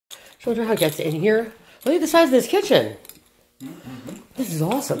Show you how it gets in here. Look at the size of this kitchen. This is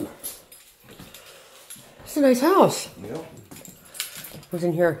awesome. It's a nice house. Yep. What's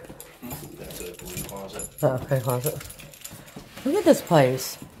in here? That's a blue closet. Oh, okay, closet. Look at this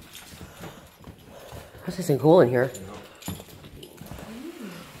place. There's something cool in here.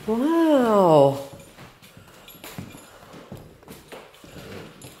 Wow.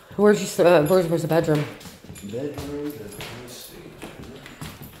 Where's the bedroom? Bedroom, let me see.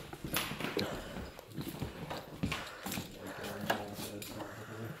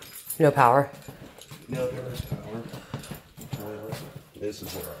 No power. No, there is power. This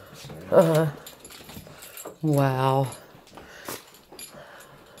is where I was staying. Wow.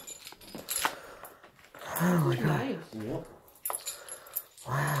 Oh my god. Yep.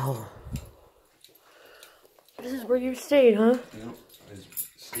 Wow. This is where you stayed, huh? Yep. I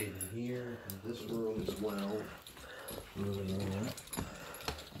stayed in here, in this room as well.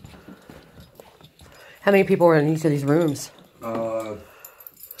 How many people were in each of these rooms?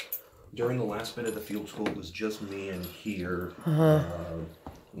 During the last bit of the field school, it was just me in here.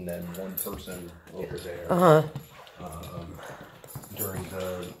 And then one person over there. During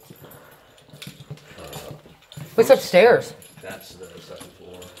the... What's upstairs? That's the second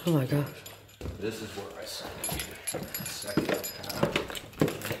floor. Oh my god. This is where I stayed. Second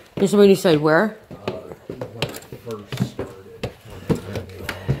half. This is when you said where? When I first started.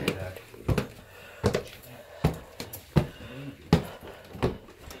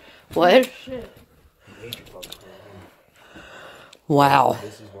 What? Shit. Wow.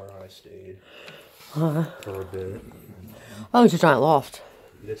 This is where I stayed for a bit. Oh, it's a giant loft.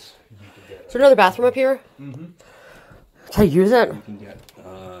 This you can get. Is there another bathroom up here? Can I use it? You can get.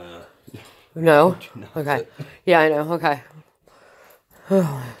 No? Okay. Yeah, I know. Okay.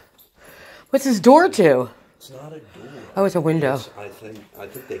 What's this door to? It's not a door. Oh, it's a window. I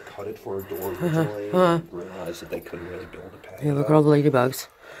think they cut it for a door originally. Realized that they couldn't really build a patio. Yeah, look at all the ladybugs.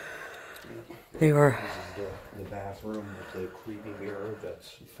 They were... This is the bathroom with the creepy mirror that's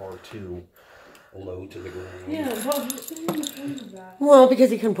far too low to the ground. Yeah, well, just that. Well, because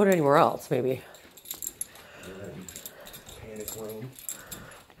he couldn't put it anywhere else, maybe. And then panic room.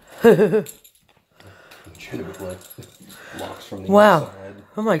 Legitimately locks from the Wow. inside.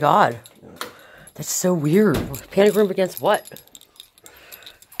 Oh my god. Yeah. That's so weird. Panic room against what?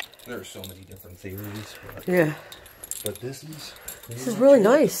 There are so many different theories. Yeah. But this is really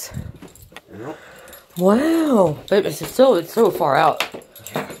nice. Yep. Wow. But it's so far out.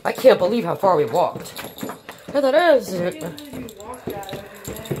 Yeah. I can't believe how far we walked. Yeah, that is. I can't believe you walk that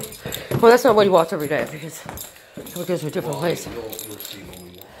every day. Well, that's not what he walked every day because it goes to a different place. You'll see when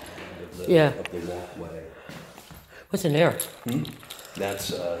we walk up the walkway. What's in there? That's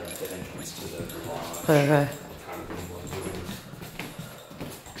the entrance to the garage. Okay. Kind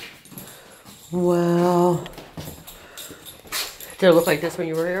of Wow. Did it look like this when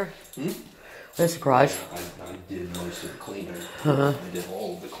you were here? This garage. I did most of the cleaning. I did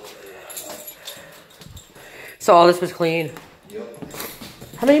all of the cleaning. So all this was clean. Yep.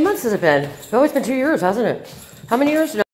 How many months has it been? It's always been 2 years, hasn't it? How many years?